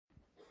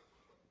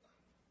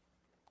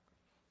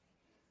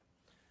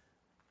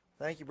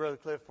Thank you, Brother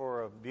Cliff,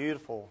 for a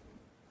beautiful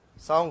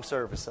song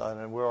service,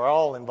 and we're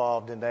all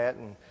involved in that,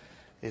 and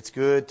it's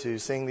good to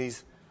sing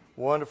these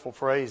wonderful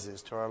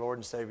phrases to our Lord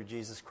and Savior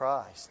Jesus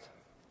Christ.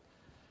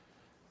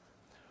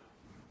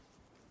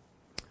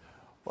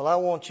 Well, I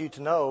want you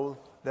to know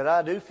that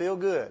I do feel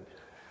good.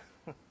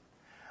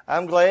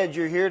 I'm glad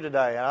you're here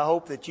today, and I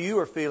hope that you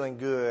are feeling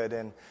good,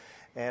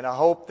 and I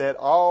hope that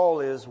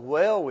all is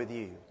well with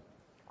you.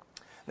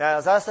 Now,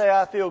 as I say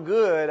I feel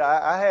good,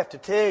 I have to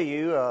tell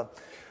you,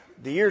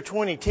 the year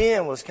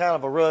 2010 was kind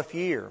of a rough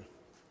year.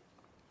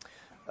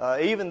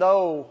 Even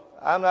though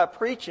I'm not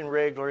preaching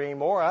regularly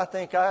anymore, I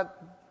think I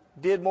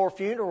did more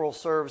funeral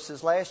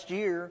services last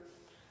year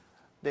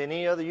than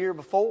any other year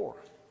before.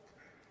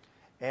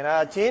 And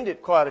I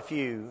attended quite a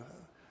few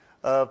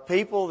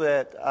people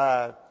that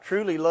I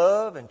truly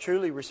love and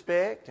truly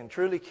respect and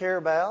truly care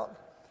about.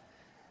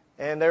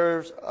 And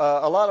there's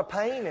a lot of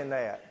pain in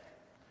that.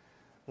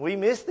 We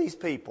miss these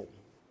people.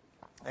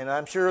 And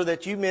I'm sure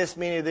that you miss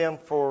many of them,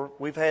 for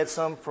we've had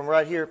some from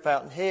right here at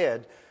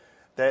Fountainhead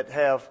that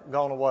have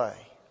gone away.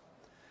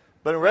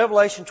 But in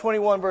Revelation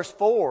 21 verse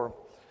 4,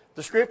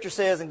 the Scripture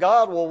says, "And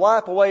God will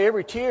wipe away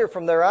every tear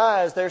from their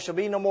eyes. There shall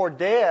be no more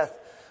death,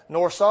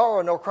 nor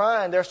sorrow, nor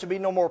crying. There shall be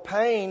no more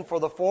pain, for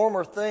the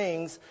former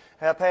things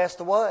have passed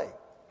away."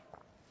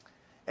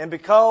 And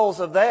because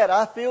of that,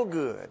 I feel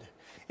good.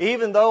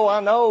 Even though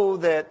I know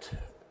that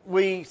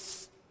we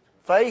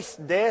face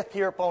death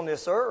here upon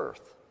this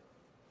earth,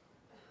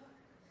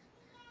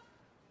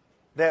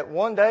 that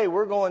one day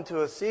we're going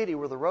to a city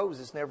where the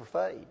roses never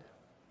fade.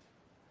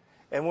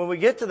 And when we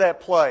get to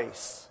that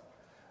place,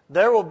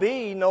 there will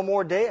be no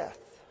more death.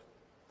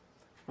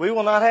 We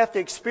will not have to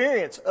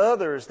experience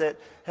others that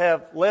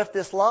have left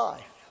this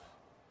life.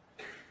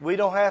 We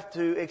don't have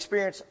to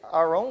experience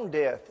our own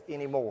death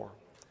anymore.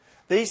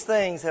 These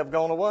things have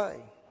gone away.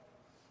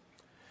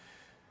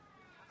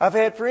 I've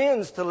had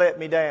friends to let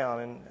me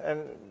down,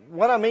 and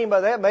what I mean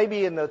by that,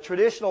 maybe in the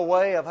traditional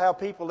way of how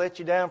people let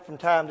you down from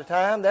time to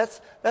time,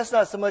 that's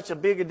not so much a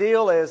big a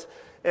deal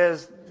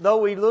as though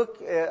we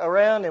look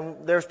around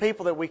and there's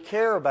people that we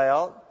care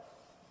about,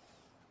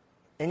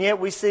 and yet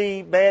we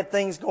see bad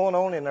things going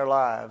on in their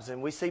lives,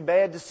 and we see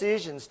bad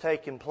decisions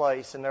taking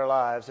place in their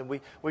lives, and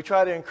we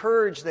try to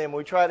encourage them,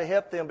 we try to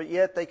help them, but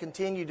yet they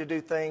continue to do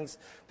things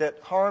that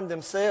harm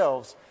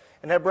themselves,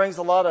 and that brings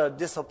a lot of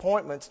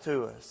disappointments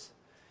to us.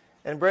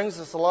 And brings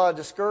us a lot of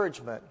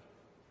discouragement.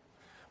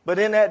 But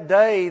in that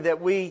day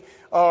that we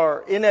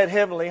are in that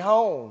heavenly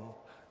home,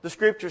 the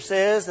Scripture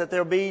says that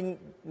there will be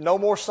no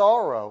more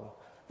sorrow.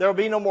 There will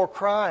be no more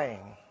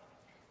crying.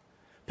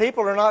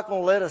 People are not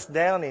going to let us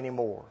down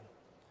anymore.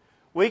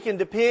 We can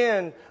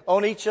depend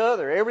on each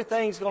other.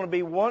 Everything's going to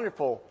be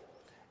wonderful.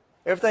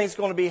 Everything's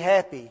going to be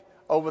happy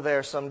over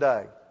there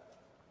someday.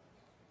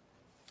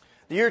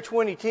 The year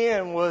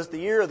 2010 was the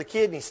year of the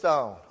kidney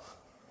stone.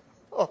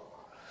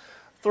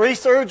 3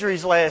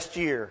 surgeries last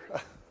year.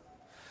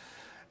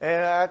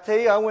 And I tell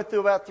you, I went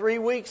through about 3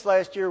 weeks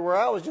last year where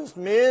I was just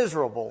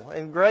miserable,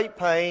 in great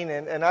pain.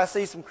 And I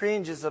see some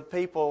cringes of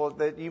people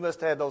that you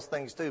must have had those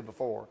things too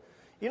before.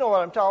 You know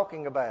what I'm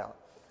talking about.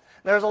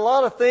 There's a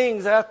lot of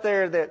things out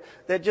there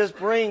that just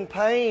bring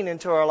pain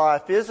into our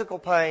life, physical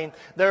pain.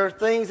 There are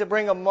things that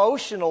bring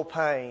emotional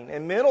pain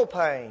and mental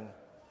pain.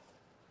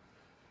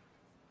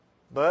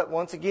 But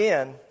once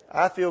again,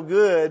 I feel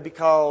good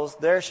because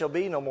there shall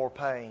be no more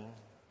pain.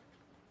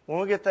 When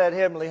we get to that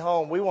heavenly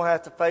home, we won't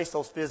have to face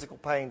those physical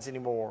pains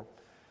anymore.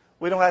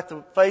 We don't have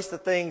to face the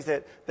things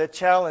that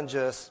challenge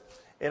us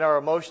in our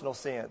emotional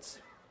sense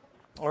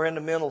or in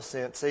the mental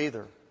sense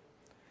either.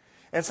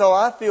 And so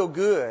I feel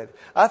good.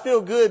 I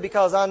feel good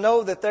because I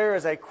know that there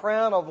is a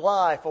crown of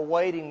life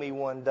awaiting me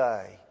one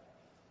day.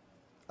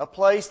 A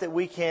place that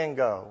we can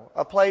go.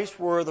 A place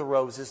where the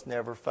roses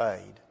never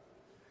fade.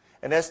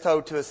 And that's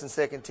told to us in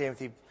 2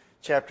 Timothy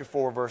chapter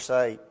 4, verse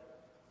 8.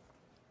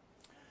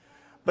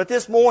 But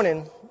this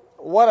morning,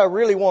 what I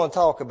really want to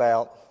talk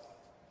about,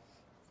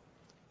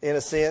 in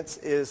a sense,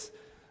 is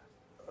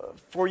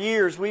for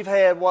years we've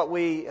had what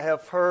we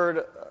have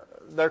heard,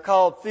 they're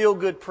called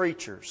feel-good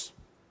preachers.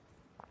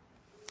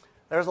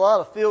 There's a lot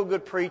of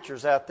feel-good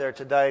preachers out there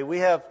today. We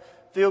have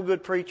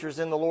feel-good preachers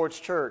in the Lord's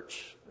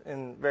church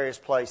in various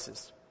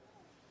places.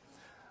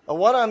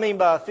 What I mean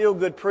by a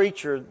feel-good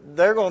preacher,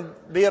 they're going to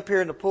be up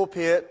here in the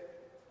pulpit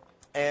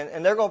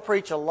and they're going to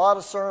preach a lot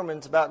of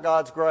sermons about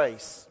God's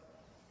grace.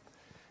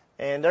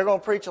 And they're going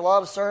to preach a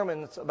lot of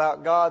sermons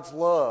about God's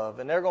love.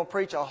 And they're going to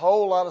preach a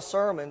whole lot of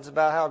sermons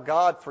about how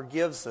God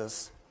forgives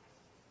us.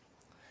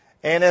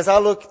 And as I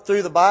look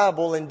through the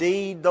Bible,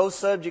 indeed, those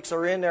subjects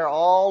are in there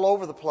all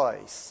over the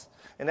place.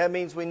 And that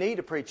means we need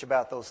to preach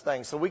about those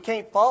things. So we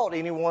can't fault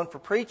anyone for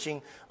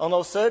preaching on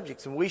those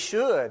subjects, and we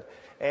should.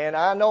 And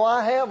I know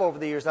I have over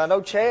the years. I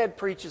know Chad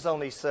preaches on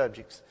these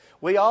subjects.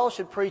 We all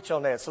should preach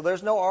on that. So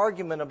there's no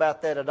argument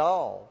about that at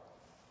all.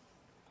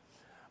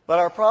 But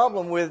our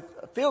problem with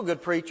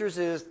feel-good preachers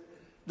is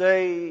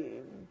they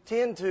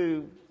tend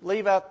to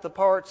leave out the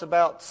parts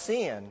about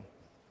sin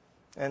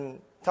and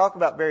talk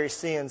about various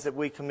sins that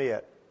we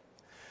commit.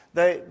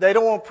 They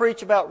don't want to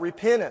preach about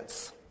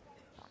repentance.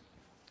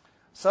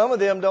 Some of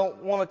them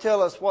don't want to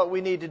tell us what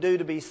we need to do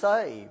to be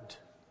saved.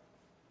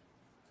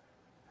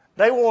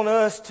 They want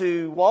us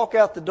to walk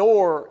out the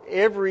door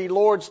every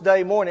Lord's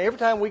Day morning. Every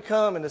time we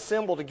come and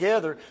assemble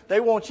together, they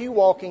want you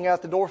walking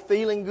out the door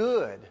feeling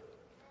good.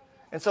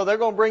 And so they're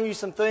going to bring you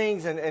some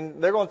things,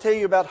 and they're going to tell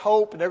you about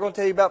hope, and they're going to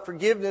tell you about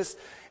forgiveness,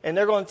 and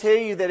they're going to tell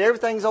you that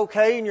everything's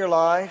okay in your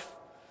life.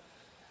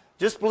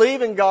 Just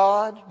believe in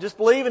God. Just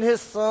believe in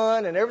His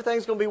Son, and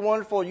everything's going to be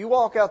wonderful. You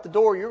walk out the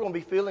door, you're going to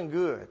be feeling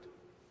good.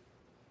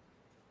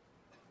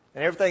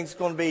 And everything's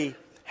going to be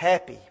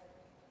happy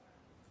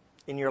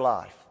in your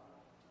life.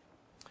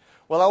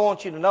 Well, I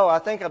want you to know, I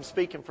think I'm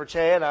speaking for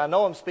Chad, and I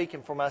know I'm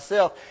speaking for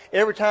myself.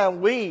 Every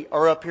time we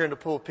are up here in the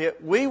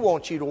pulpit, we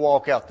want you to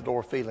walk out the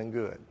door feeling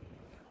good.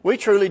 We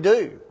truly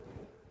do.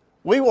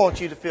 We want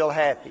you to feel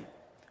happy.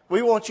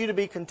 We want you to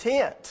be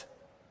content.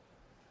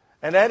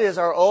 And that is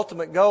our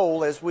ultimate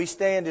goal as we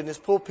stand in this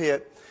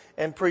pulpit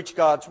and preach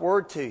God's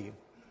Word to you.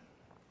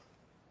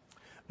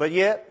 But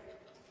yet,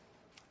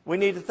 we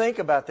need to think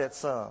about that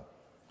some.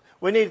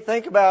 We need to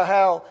think about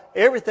how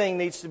everything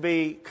needs to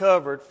be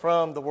covered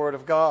from the Word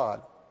of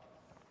God.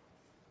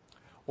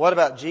 What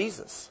about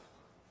Jesus?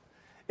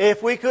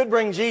 If we could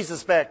bring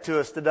Jesus back to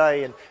us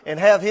today and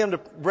have Him to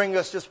bring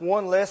us just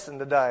one lesson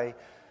today,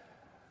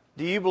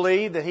 do you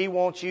believe that He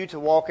wants you to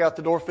walk out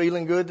the door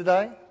feeling good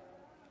today?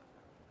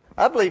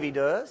 I believe He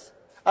does.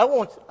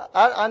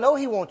 I know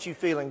He wants you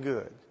feeling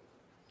good.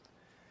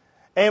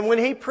 And when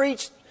He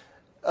preached,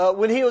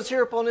 when He was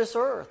here upon this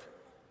earth,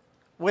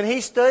 when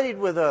He studied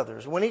with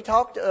others, when He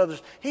talked to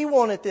others, He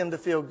wanted them to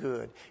feel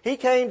good. He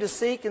came to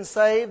seek and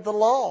save the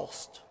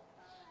lost.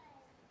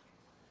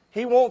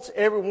 He wants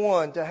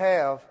everyone to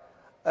have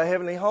a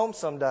heavenly home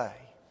someday.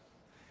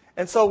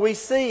 And so we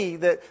see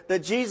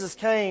that Jesus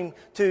came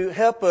to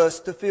help us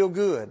to feel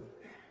good.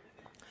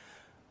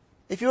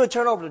 If you would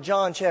turn over to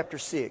John chapter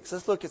 6,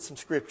 let's look at some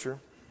scripture.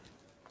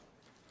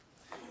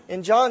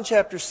 In John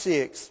chapter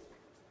 6,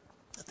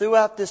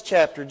 throughout this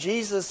chapter,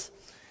 Jesus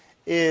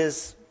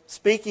is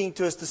speaking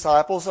to His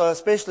disciples,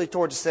 especially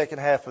toward the second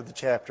half of the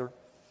chapter.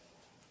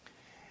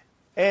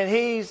 And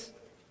He's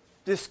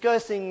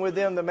discussing with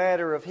them the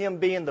matter of Him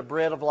being the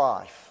bread of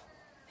life.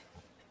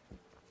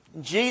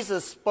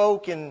 Jesus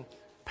spoke in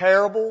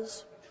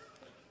parables.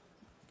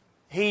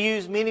 He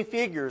used many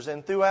figures,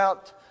 and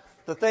throughout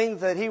the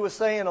things that He was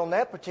saying on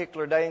that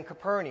particular day in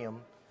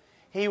Capernaum,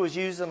 He was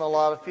using a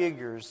lot of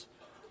figures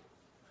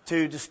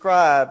to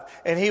describe,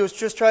 and He was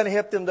just trying to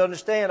help them to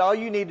understand all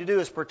you need to do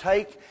is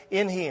partake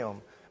in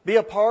Him, be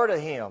a part of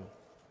Him,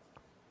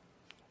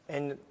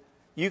 and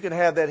you can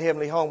have that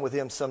heavenly home with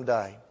Him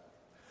someday.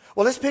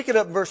 Well, let's pick it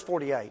up in verse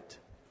 48.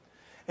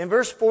 In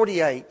verse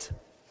 48,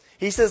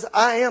 He says,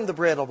 I am the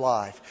bread of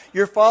life.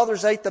 Your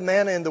fathers ate the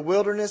manna in the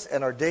wilderness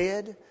and are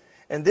dead.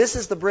 And this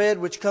is the bread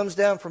which comes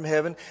down from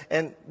heaven,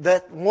 and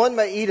that one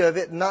may eat of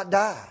it and not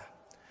die.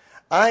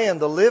 I am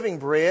the living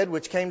bread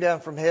which came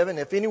down from heaven.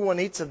 If anyone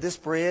eats of this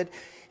bread,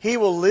 he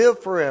will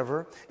live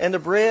forever. And the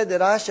bread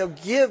that I shall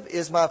give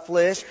is my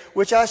flesh,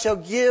 which I shall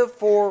give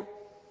for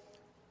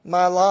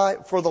my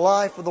life, for the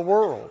life of the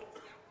world.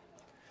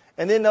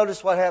 And then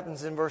notice what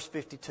happens in verse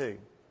 52.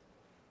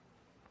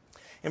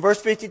 In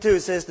verse 52 it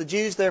says, the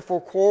Jews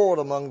therefore quarreled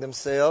among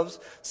themselves,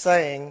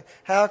 saying,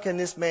 how can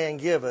this man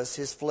give us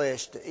his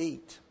flesh to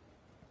eat?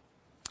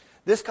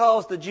 This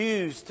caused the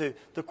Jews to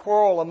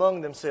quarrel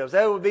among themselves.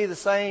 That would be the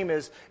same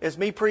as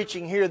me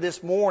preaching here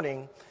this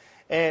morning,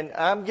 and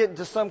I'm getting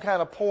to some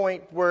kind of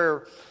point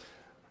where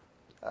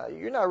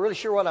you're not really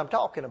sure what I'm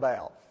talking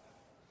about.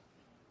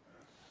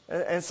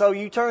 And so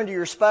you turn to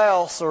your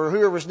spouse or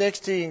whoever's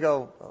next to you and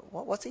go,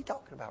 what's he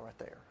talking about right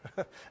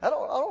there? I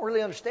don't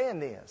really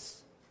understand this.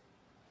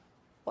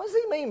 What does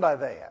he mean by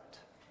that?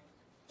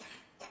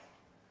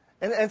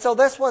 And so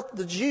that's what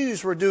the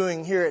Jews were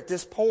doing here at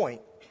this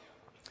point.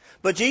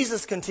 But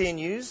Jesus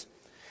continues,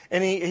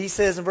 and he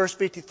says in verse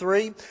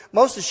 53,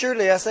 most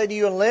assuredly I say to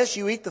you, unless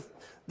you eat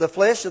the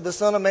flesh of the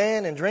Son of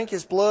Man and drink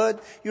His blood,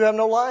 you have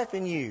no life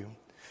in you.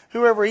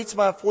 Whoever eats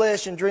my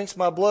flesh and drinks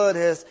my blood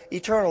has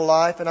eternal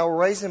life, and I will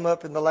raise him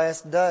up in the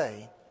last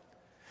day.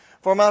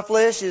 For my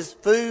flesh is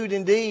food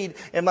indeed,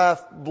 and my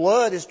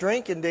blood is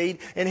drink indeed.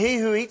 And he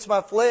who eats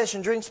my flesh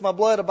and drinks my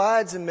blood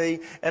abides in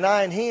me, and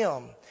I in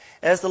him.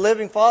 As the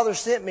living Father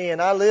sent me,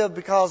 and I live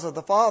because of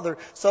the Father,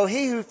 so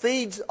he who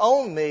feeds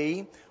on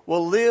me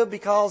will live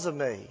because of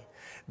me.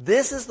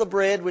 This is the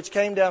bread which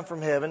came down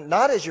from heaven,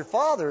 not as your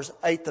fathers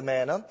ate the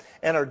manna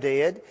and are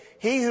dead.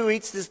 He who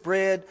eats this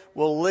bread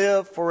will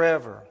live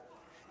forever.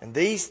 And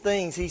these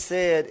things he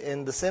said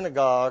in the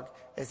synagogue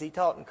as he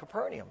taught in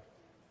Capernaum.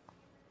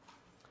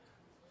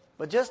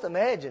 But just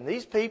imagine,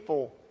 these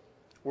people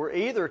were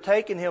either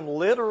taking him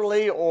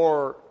literally,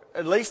 or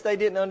at least they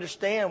didn't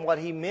understand what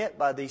he meant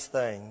by these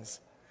things.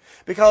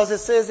 Because it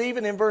says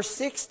even in verse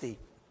 60,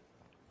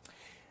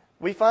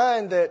 we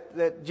find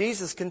that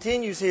Jesus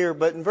continues here,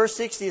 but in verse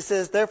 60 it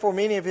says, therefore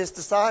many of his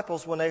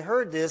disciples, when they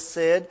heard this,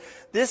 said,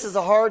 this is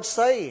a hard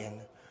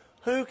saying.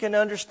 Who can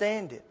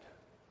understand it?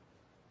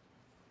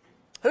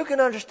 Who can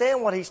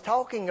understand what he's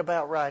talking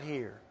about right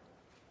here?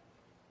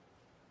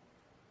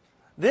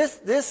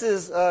 This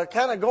is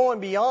kind of going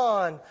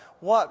beyond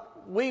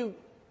what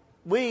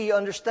we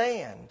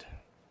understand.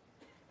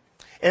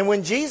 And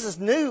when Jesus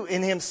knew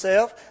in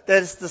himself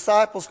that his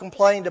disciples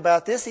complained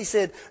about this, he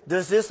said,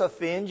 "Does this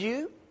offend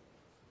you?"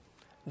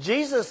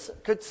 Jesus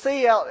could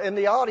see out in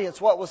the audience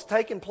what was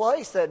taking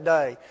place that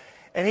day.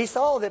 And he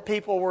saw that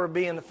people were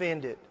being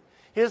offended.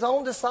 His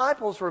own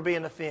disciples were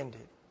being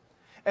offended.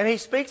 And he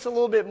speaks a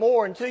little bit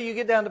more until you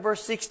get down to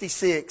verse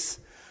 66,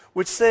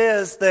 which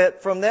says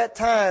that from that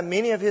time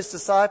many of his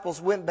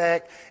disciples went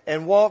back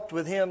and walked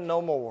with him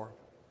no more.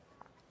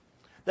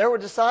 There were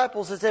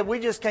disciples that said, "We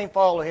just can't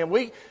follow him.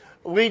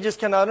 We just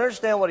cannot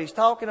understand what he's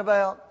talking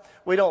about.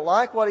 We don't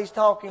like what he's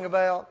talking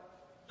about.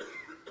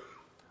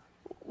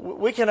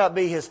 We cannot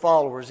be his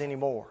followers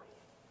anymore."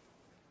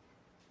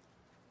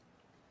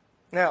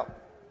 Now,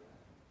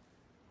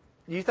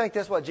 do you think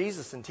that's what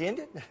Jesus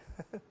intended?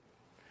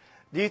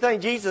 Do you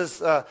think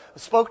Jesus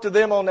spoke to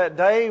them on that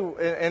day,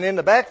 and in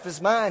the back of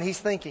his mind he's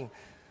thinking,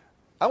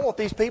 "I want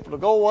these people to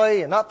go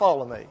away and not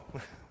follow me"?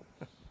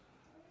 Of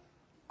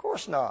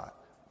course not.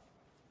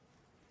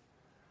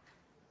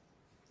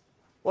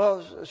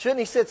 Well, shouldn't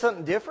he said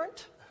something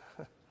different?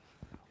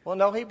 Well,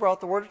 no, he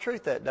brought the word of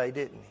truth that day,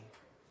 didn't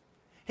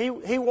he?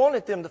 He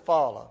wanted them to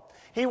follow.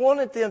 He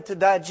wanted them to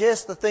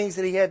digest the things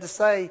that he had to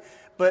say,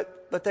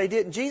 but they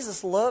didn't.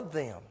 Jesus loved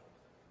them.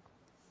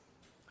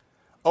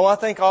 Oh, I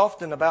think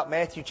often about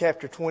Matthew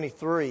chapter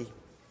 23.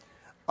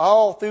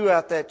 All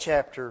throughout that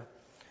chapter,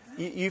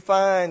 you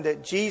find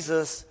that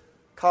Jesus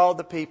called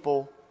the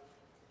people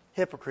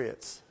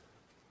hypocrites.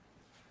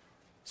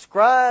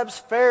 Scribes,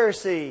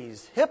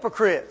 Pharisees,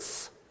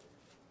 hypocrites.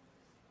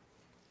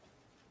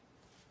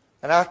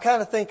 And I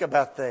kind of think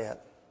about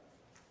that.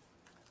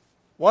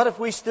 What if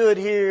we stood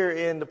here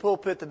in the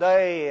pulpit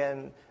today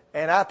and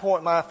I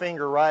point my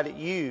finger right at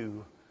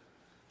you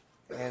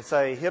and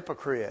say,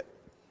 "Hypocrite"?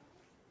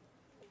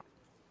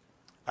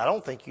 I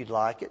don't think you'd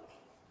like it.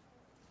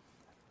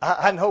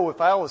 I know if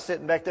I was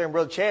sitting back there and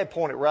Brother Chad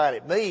pointed right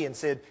at me and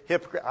said,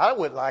 "Hypocrite," I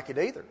wouldn't like it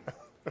either.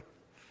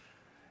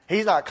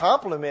 He's not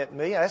complimenting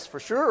me, that's for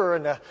sure,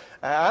 and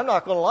I'm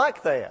not going to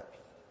like that.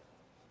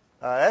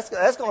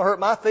 That's going to hurt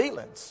my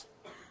feelings.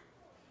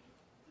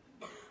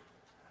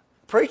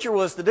 Preacher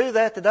was to do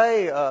that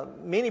today,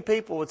 many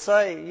people would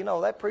say,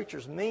 that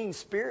preacher's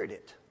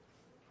mean-spirited.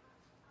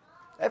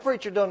 That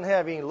preacher doesn't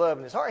have any love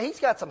in his heart. He's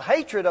got some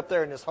hatred up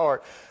there in his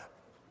heart.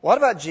 What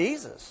about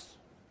Jesus?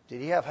 Did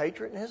he have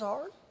hatred in his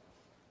heart?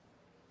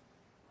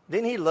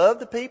 Didn't he love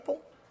the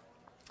people?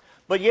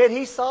 But yet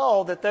he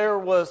saw that there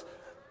was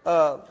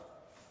a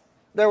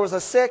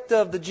sect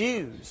of the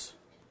Jews.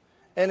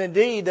 And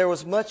indeed, there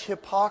was much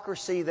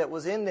hypocrisy that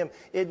was in them.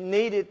 It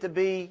needed to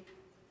be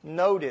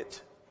noted.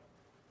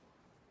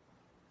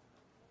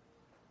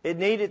 It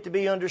needed to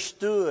be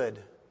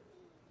understood.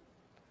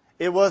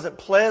 It wasn't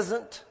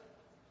pleasant.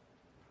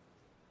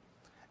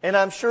 And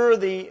I'm sure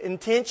the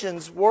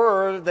intentions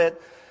were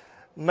that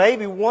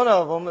maybe one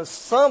of them,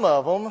 some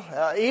of them,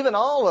 even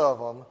all of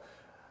them,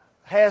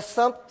 has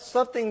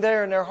something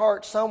there in their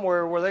heart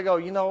somewhere where they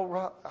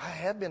go, I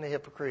have been a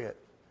hypocrite.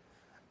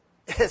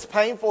 As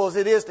painful as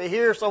it is to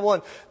hear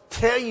someone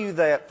tell you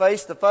that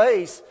face to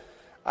face,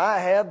 I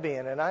have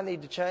been, and I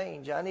need to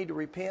change. I need to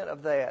repent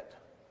of that.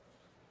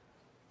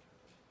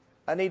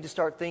 I need to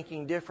start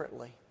thinking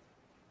differently.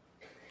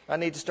 I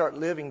need to start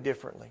living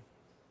differently.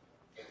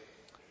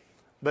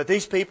 But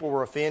these people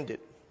were offended.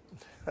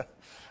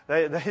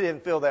 They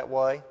didn't feel that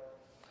way.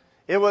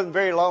 It wasn't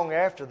very long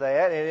after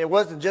that, and it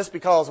wasn't just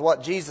because of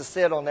what Jesus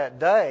said on that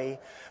day,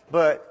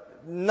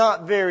 but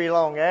not very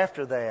long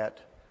after that,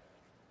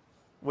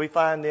 we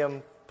find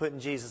them putting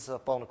Jesus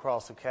up on the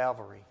cross of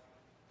Calvary.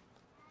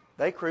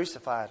 They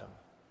crucified him.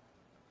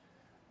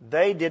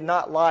 They did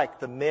not like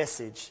the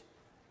message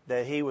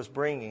that he was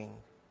bringing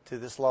to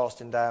this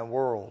lost and dying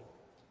world.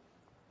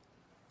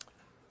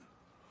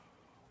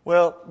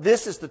 Well,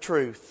 this is the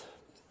truth.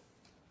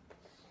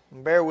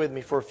 Bear with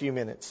me for a few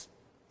minutes.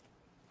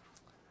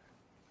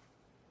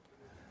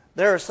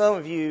 There are some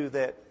of you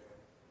that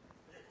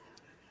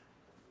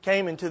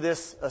came into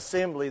this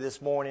assembly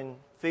this morning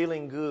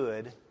feeling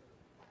good,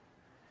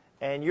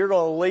 and you're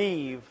going to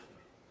leave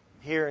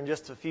here in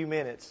just a few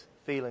minutes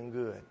feeling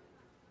good.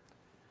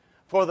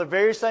 For the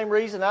very same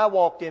reason I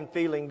walked in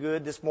feeling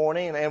good this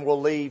morning and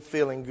will leave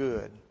feeling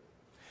good.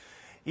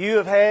 You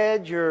have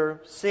had your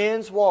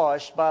sins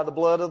washed by the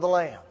blood of the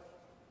Lamb.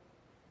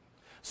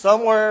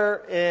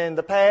 Somewhere in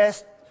the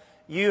past,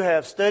 you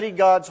have studied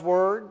God's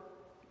Word.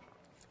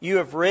 You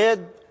have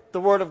read the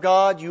Word of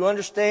God. You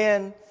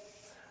understand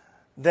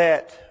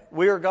that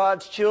we are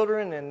God's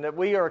children and that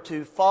we are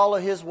to follow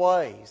His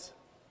ways.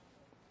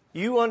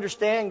 You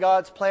understand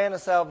God's plan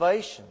of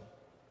salvation.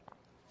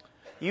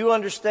 You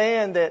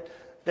understand that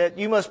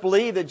you must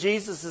believe that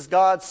Jesus is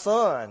God's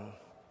Son.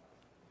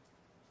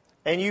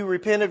 And you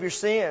repent of your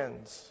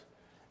sins.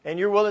 And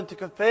you're willing to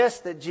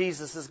confess that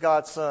Jesus is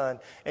God's Son.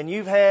 And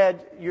you've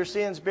had your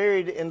sins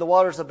buried in the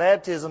waters of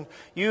baptism.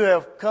 You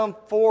have come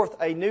forth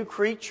a new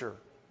creature.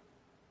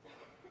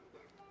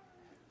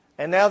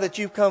 And now that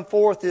you've come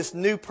forth this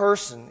new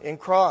person in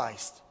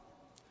Christ,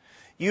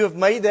 you have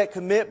made that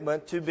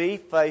commitment to be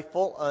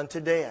faithful unto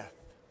death.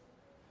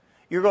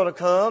 You're going to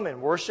come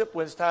and worship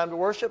when it's time to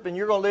worship, and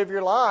you're going to live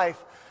your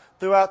life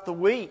throughout the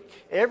week,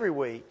 every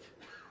week,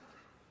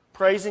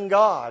 praising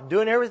God,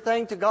 doing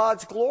everything to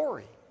God's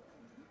glory.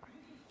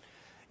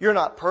 You're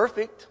not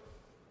perfect.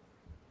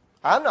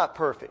 I'm not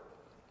perfect.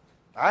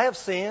 I have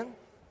sinned.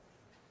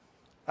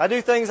 I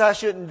do things I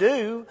shouldn't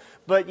do,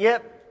 but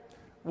yet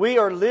we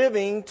are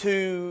living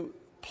to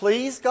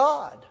please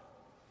God.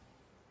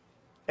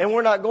 And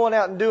we're not going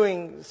out and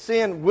doing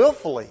sin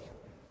willfully.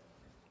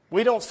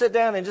 We don't sit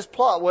down and just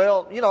plot,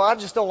 well, I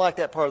just don't like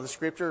that part of the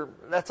Scripture.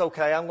 That's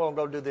okay. I'm going to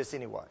go do this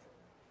anyway.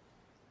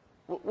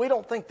 We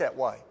don't think that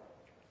way.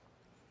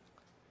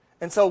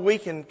 And so we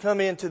can come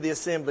into the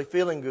assembly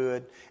feeling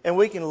good, and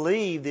we can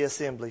leave the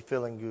assembly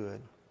feeling good.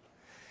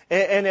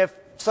 And if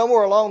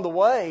somewhere along the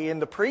way in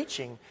the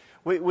preaching,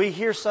 we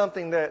hear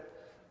something that,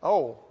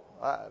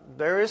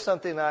 there is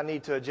something I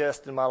need to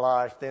adjust in my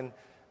life, then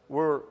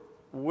we're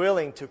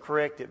willing to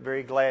correct it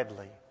very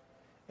gladly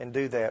and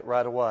do that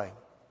right away.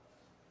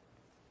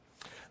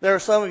 There are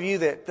some of you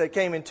that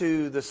came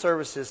into the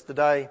services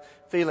today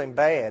feeling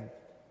bad,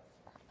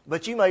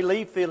 but you may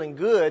leave feeling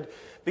good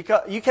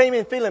because you came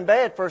in feeling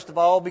bad, first of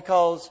all,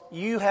 because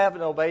you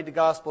haven't obeyed the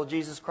gospel of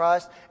Jesus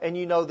Christ and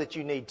you know that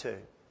you need to.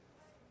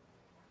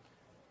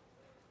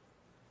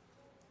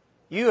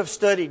 You have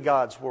studied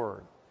God's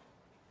Word,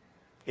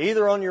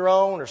 either on your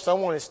own or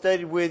someone has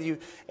studied with you,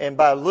 and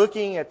by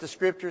looking at the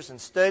Scriptures and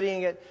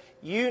studying it,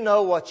 you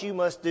know what you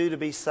must do to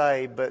be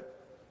saved, but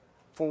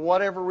for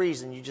whatever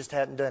reason, you just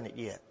hadn't done it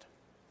yet.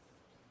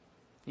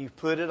 You've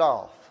put it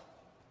off.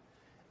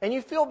 And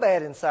you feel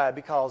bad inside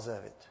because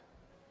of it.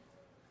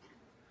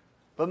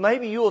 But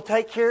maybe you will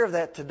take care of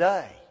that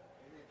today.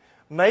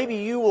 Maybe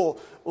you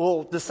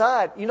will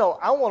decide,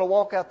 I want to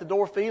walk out the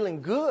door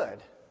feeling good.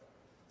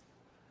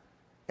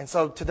 And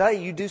so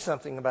today you do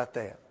something about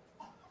that.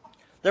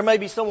 There may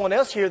be someone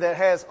else here that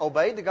has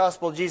obeyed the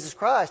gospel of Jesus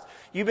Christ.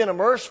 You've been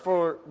immersed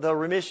for the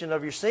remission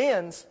of your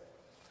sins,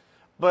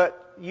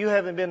 but you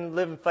haven't been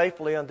living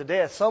faithfully unto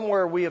death.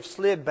 Somewhere we have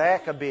slid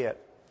back a bit.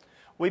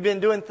 We've been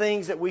doing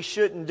things that we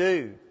shouldn't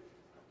do,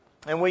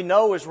 and we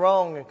know is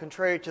wrong and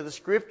contrary to the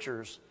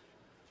Scriptures.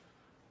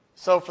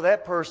 So for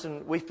that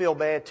person, we feel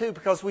bad too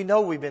because we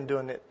know we've been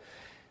doing it.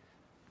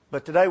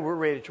 But today we're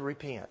ready to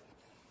repent.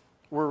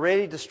 We're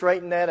ready to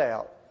straighten that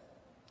out.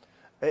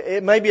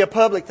 It may be a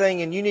public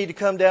thing and you need to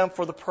come down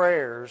for the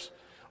prayers,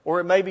 or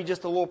it may be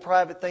just a little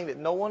private thing that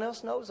no one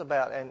else knows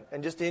about.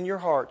 And just in your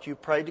heart, you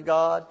pray to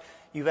God,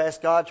 you've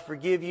asked God to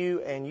forgive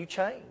you, and you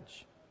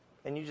change.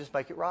 And you just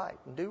make it right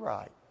and do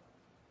right.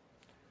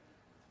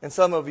 And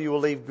some of you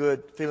will leave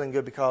feeling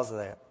good because of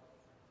that.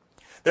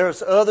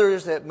 There's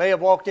others that may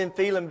have walked in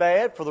feeling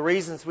bad for the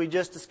reasons we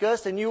just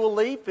discussed, and you will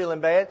leave feeling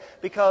bad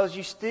because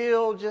you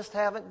still just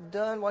haven't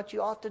done what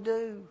you ought to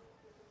do.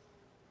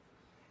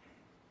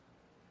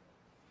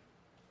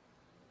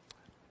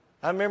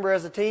 I remember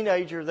as a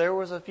teenager, there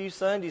was a few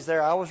Sundays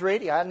there. I was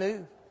ready. I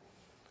knew.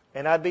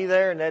 And I'd be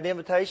there, and that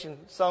invitation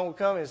song would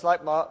come, and it's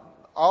like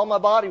all my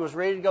body was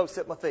ready to go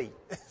except my feet.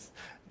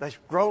 They've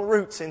grown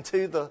roots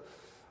into the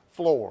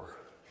floor.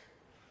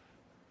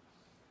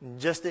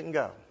 Just didn't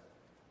go.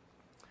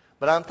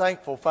 But I'm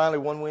thankful finally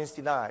one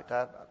Wednesday night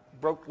I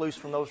broke loose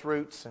from those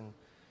roots and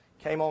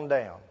came on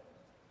down.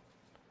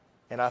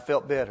 And I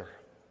felt better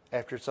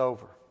after it's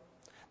over.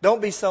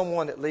 Don't be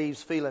someone that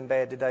leaves feeling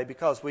bad today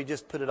because we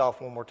just put it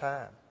off one more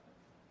time.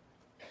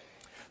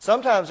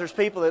 Sometimes there's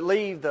people that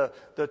leave the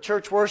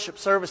church worship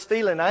service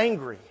feeling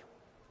angry.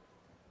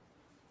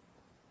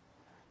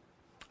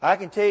 I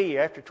can tell you,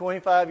 after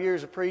 25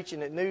 years of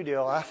preaching at New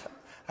Deal,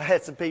 I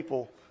had some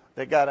people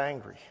that got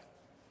angry.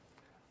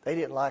 They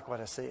didn't like what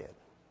I said.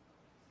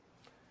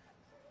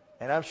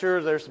 And I'm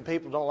sure there's some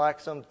people who don't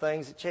like some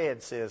things that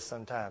Chad says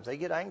sometimes. They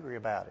get angry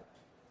about it.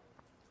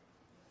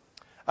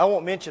 I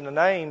won't mention the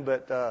name,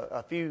 but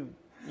a few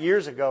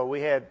years ago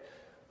we had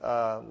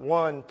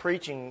one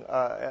preaching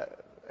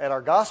at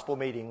our gospel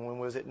meeting when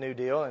we was at New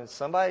Deal, and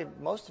somebody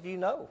most of you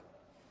know.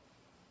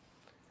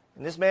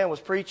 And this man was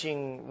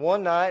preaching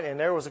one night, and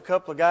there was a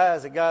couple of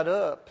guys that got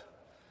up,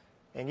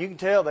 and you can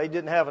tell they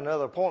didn't have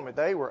another appointment.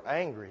 They were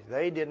angry.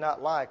 They did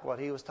not like what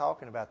he was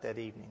talking about that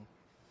evening.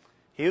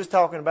 He was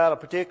talking about a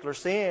particular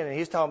sin, and he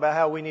was talking about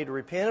how we need to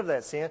repent of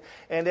that sin,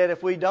 and that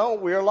if we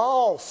don't, we're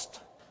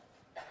lost.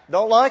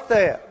 Don't like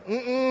that.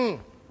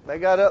 They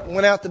got up and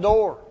went out the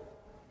door.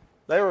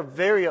 They were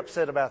very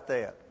upset about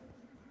that.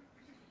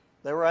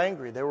 They were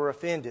angry. They were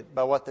offended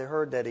by what they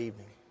heard that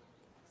evening.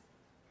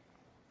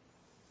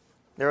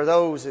 There are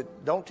those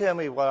that don't tell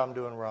me what I'm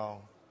doing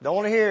wrong. Don't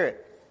want to hear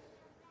it.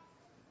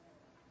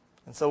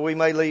 And so we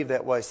may leave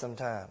that way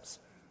sometimes.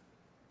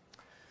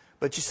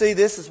 But you see,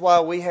 this is why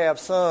we have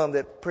some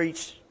that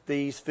preach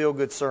these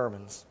feel-good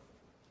sermons.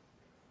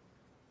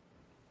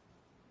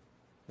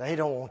 They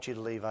don't want you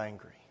to leave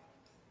angry.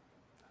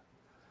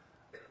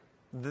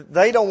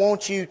 They don't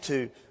want you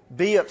to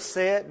be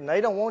upset, and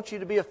they don't want you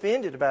to be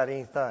offended about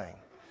anything.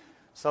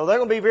 So they're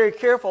going to be very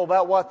careful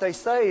about what they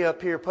say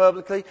up here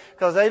publicly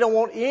because they don't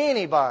want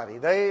anybody.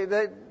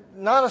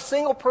 Not a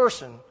single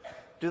person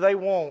do they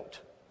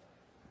want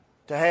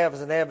to have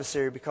as an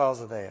adversary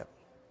because of that.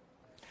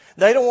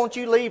 They don't want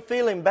you to leave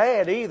feeling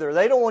bad either.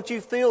 They don't want you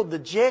to feel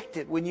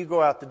dejected when you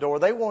go out the door.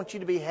 They want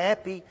you to be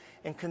happy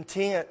and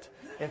content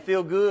and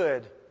feel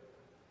good.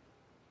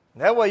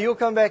 And that way you'll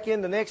come back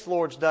in the next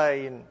Lord's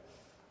Day and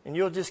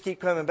you'll just keep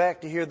coming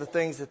back to hear the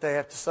things that they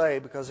have to say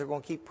because they're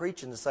going to keep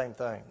preaching the same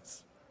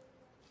things.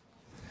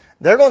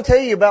 They're going to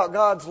tell you about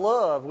God's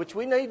love, which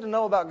we need to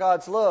know about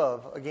God's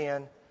love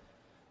again.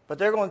 But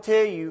they're going to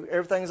tell you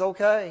everything's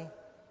okay.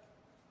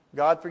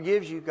 God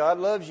forgives you. God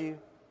loves you.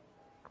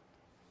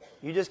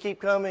 You just keep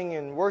coming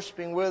and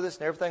worshiping with us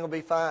and everything will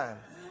be fine.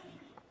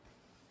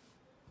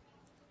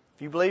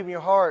 If you believe in your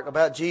heart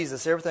about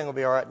Jesus, everything will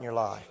be all right in your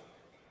life.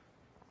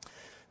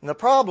 And the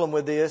problem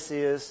with this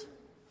is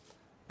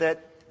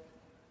that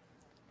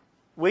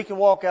we can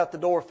walk out the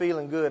door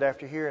feeling good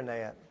after hearing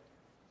that.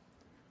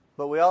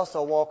 But we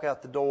also walk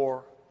out the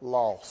door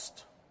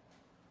lost.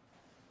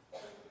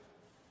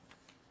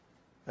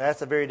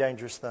 That's a very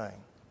dangerous thing.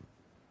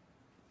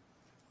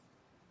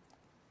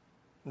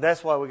 And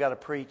that's why we got to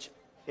preach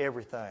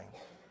everything.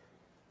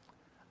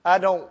 I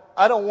don't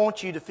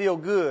want you to feel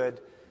good,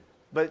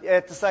 but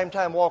at the same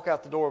time walk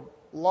out the door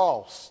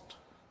lost.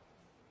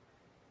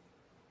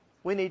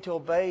 We need to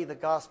obey the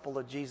gospel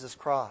of Jesus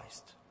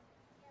Christ.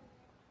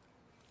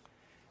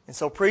 And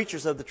so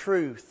preachers of the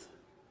truth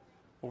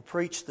will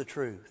preach the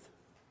truth.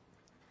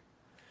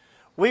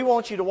 We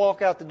want you to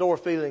walk out the door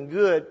feeling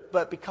good,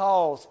 but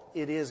because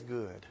it is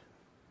good.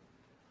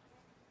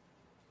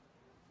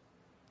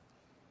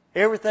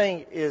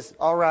 Everything is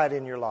all right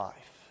in your life.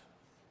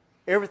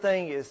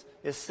 Everything is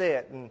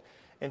set.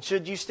 And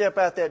should you step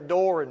out that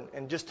door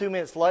and just 2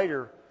 minutes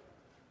later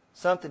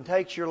something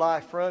takes your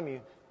life from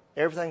you,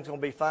 everything's going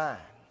to be fine.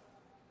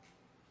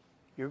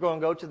 You're going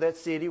to go to that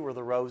city where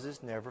the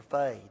roses never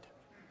fade.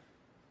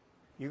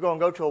 You're going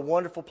to go to a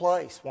wonderful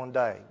place one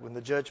day when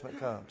the judgment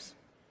comes.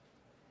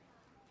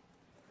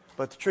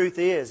 But the truth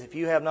is, if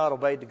you have not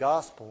obeyed the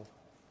gospel,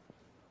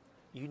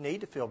 you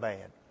need to feel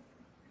bad.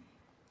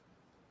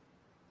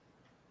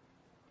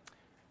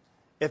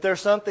 If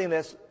there's something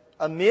that's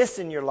amiss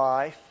in your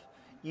life,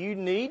 you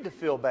need to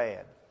feel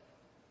bad.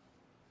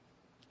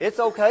 It's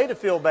okay to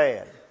feel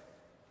bad.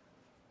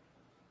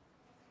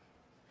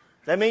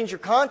 That means your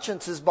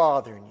conscience is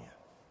bothering you.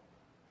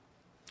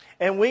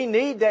 And we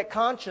need that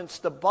conscience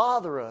to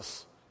bother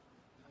us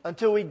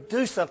until we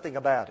do something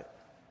about it.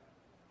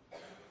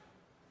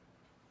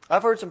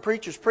 I've heard some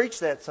preachers preach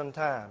that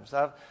sometimes.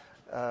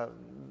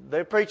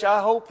 They preach,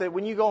 I hope that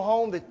when you go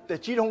home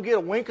that you don't get a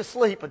wink of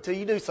sleep until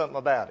you do something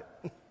about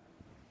it.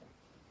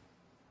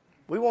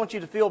 We want you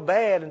to feel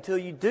bad until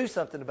you do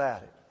something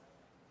about it.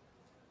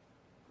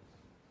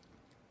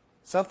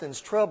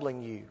 Something's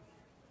troubling you.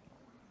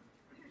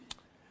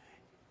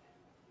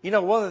 You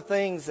know, one of the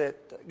things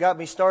that got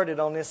me started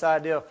on this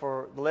idea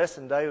for the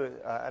lesson today,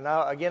 and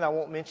I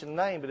won't mention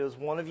the name, but it was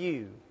one of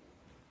you.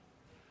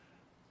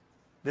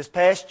 This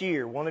past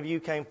year, one of you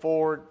came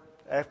forward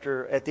at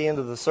the end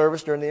of the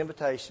service during the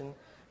invitation,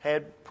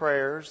 had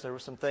prayers. There were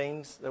some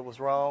things that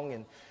was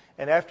wrong,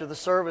 and after the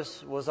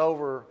service was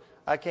over,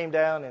 I came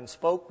down and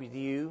spoke with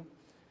you,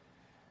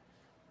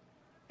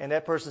 and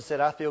that person said,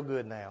 I feel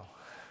good now.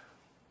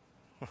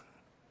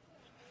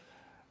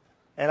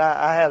 And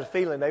I had a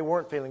feeling they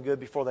weren't feeling good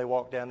before they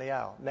walked down the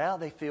aisle. Now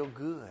they feel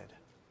good.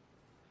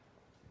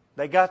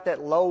 They got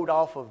that load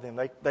off of them.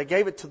 They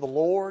gave it to the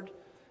Lord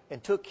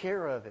and took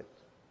care of it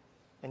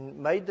and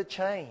made the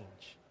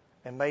change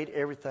and made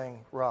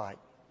everything right.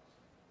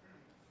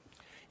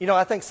 You know,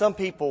 I think some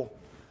people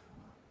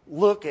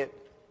look at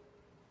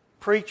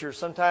preachers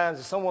sometimes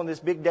as someone this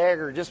big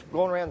dagger just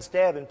going around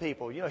stabbing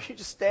people. You know, you're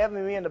just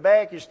stabbing me in the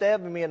back, you're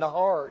stabbing me in the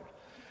heart.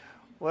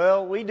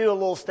 Well, we do a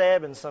little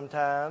stabbing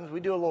sometimes.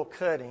 We do a little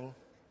cutting.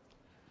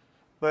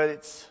 But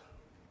it's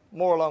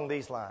more along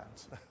these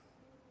lines.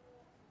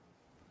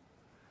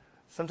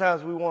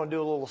 Sometimes we want to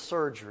do a little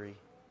surgery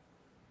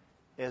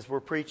as we're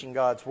preaching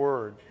God's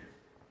Word.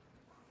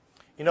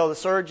 You know, the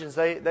surgeons,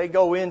 they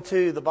go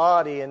into the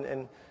body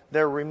and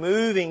they're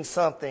removing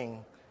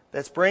something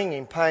that's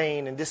bringing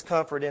pain and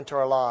discomfort into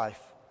our life.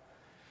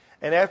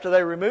 And after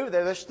they remove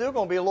that, there's still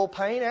going to be a little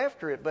pain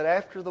after it. But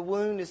after the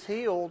wound is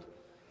healed,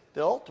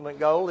 the ultimate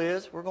goal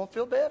is we're going to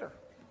feel better.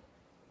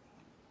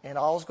 And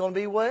all's going to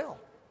be well.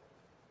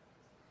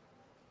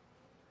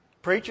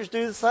 Preachers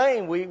do the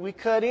same. We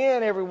cut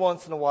in every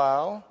once in a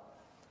while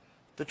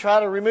to try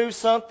to remove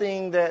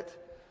something that's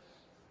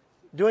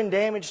doing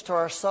damage to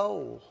our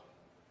soul,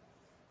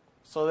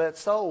 so that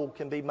soul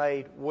can be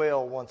made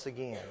well once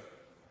again.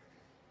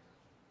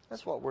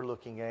 That's what we're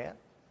looking at.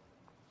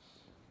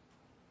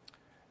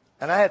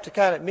 And I have to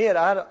kind of admit,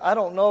 I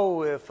don't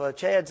know if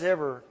Chad's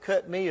ever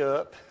cut me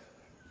up.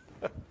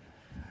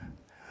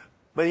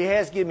 But he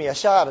has given me a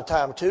shot a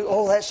time or two.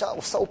 Oh, that shot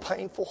was so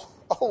painful.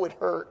 Oh, it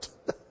hurt.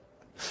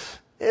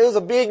 It was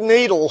a big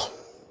needle.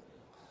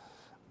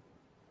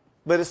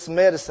 But it's the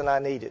medicine I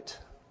needed.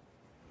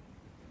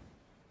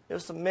 It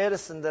was some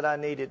medicine that I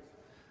needed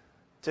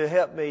to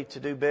help me to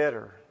do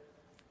better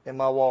in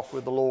my walk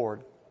with the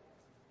Lord.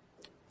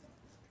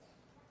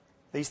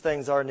 These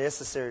things are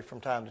necessary from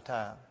time to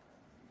time.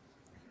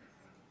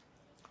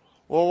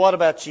 Well, what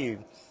about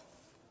you?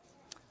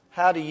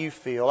 How do you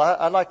feel?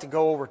 I'd like to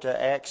go over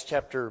to Acts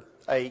chapter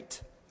 8.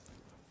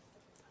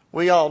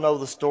 We all know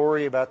the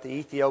story about the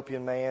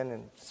Ethiopian man,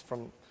 and it's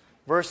from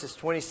verses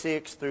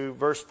 26 through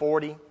verse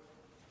 40.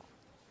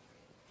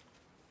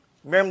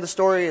 Remember the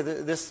story of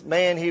this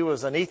man? He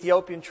was an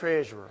Ethiopian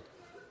treasurer.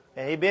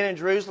 And he'd been in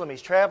Jerusalem. He's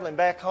traveling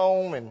back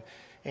home, and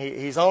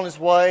he's on his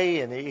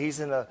way, and he's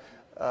in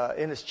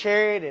his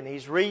chariot, and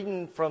he's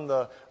reading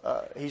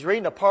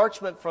a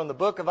parchment from the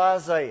book of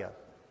Isaiah.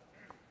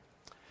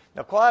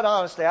 Now, quite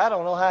honestly, I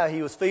don't know how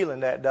he was feeling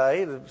that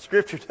day. The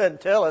Scripture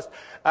doesn't tell us.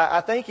 I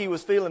think he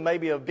was feeling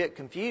maybe a bit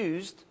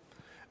confused,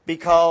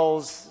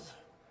 because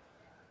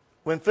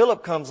when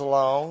Philip comes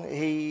along,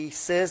 he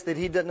says that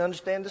he doesn't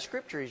understand the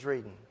Scripture he's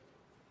reading.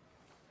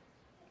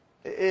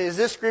 Is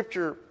this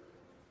Scripture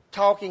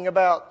talking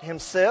about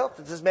himself?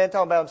 Is this man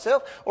talking about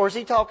himself? Or is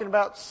he talking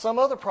about some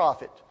other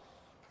prophet?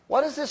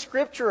 What is this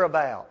Scripture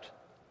about?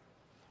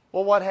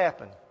 Well, what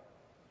happened?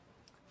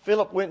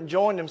 Philip went and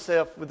joined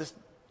himself with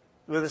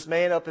this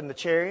man up in the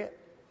chariot.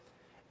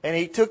 And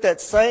he took that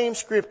same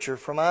Scripture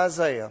from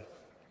Isaiah,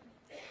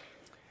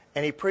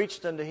 and he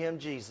preached unto him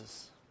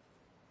Jesus.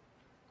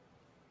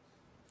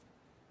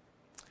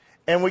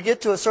 And we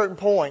get to a certain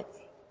point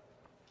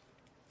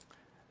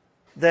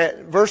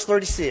that verse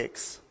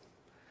 36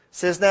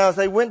 says, Now as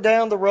they went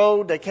down the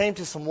road, they came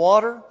to some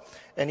water,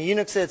 and the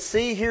eunuch said,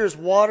 See, here is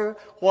water.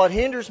 What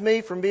hinders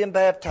me from being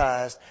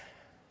baptized?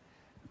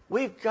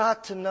 We've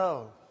got to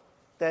know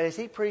that as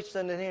he preached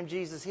unto him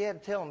Jesus, he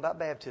had to tell him about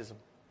baptism.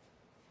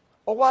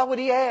 Or why would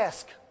he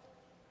ask?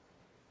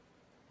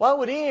 Why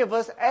would any of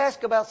us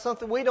ask about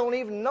something we don't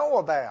even know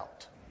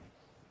about?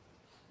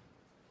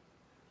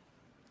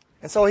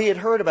 And so he had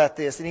heard about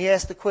this, and he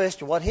asked the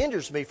question, What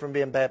hinders me from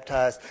being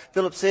baptized?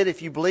 Philip said,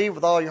 If you believe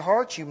with all your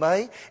heart, you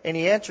may. And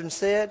he answered and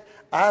said,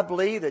 I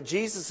believe that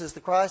Jesus is the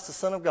Christ, the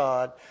Son of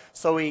God.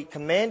 So he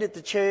commanded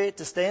the chariot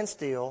to stand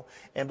still,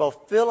 and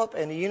both Philip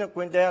and the eunuch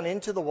went down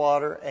into the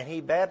water, and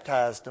he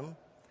baptized them.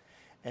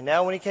 And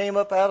now when he came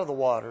up out of the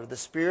water, the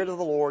Spirit of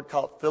the Lord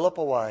caught Philip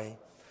away,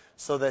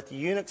 so that the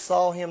eunuch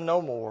saw him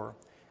no more,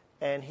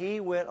 and he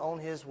went on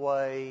his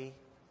way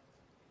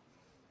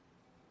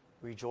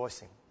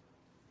rejoicing.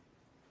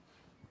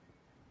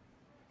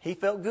 He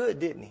felt good,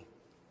 didn't he?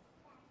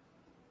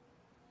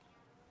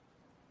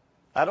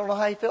 I don't know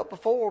how he felt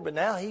before, but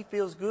now he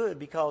feels good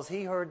because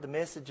he heard the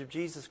message of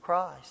Jesus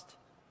Christ.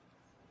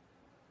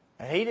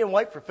 And he didn't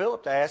wait for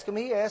Philip to ask him.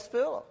 He asked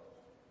Philip,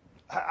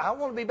 I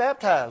want to be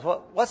baptized.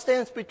 What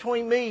stands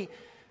between me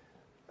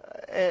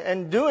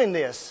and doing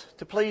this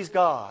to please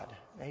God?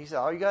 And he said,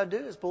 all you got to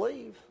do is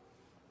believe.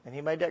 And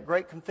he made that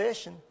great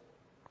confession.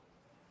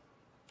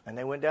 And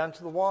they went down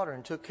to the water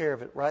and took care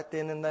of it right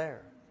then and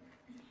there.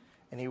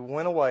 And he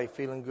went away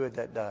feeling good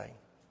that day.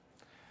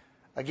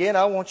 Again,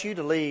 I want you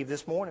to leave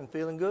this morning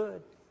feeling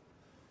good.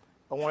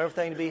 I want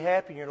everything to be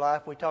happy in your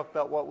life. We talked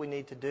about what we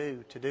need to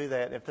do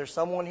that. If there's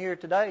someone here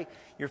today,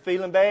 you're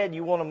feeling bad,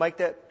 you want to make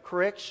that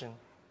correction,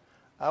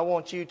 I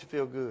want you to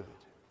feel good.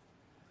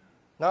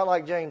 Not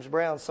like James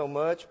Brown so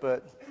much,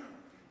 but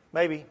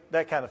maybe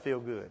that kind of feel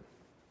good.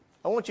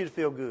 I want you to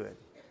feel good.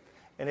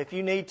 And if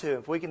you need to,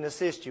 if we can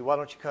assist you, why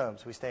don't you come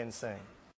as we stand and sing.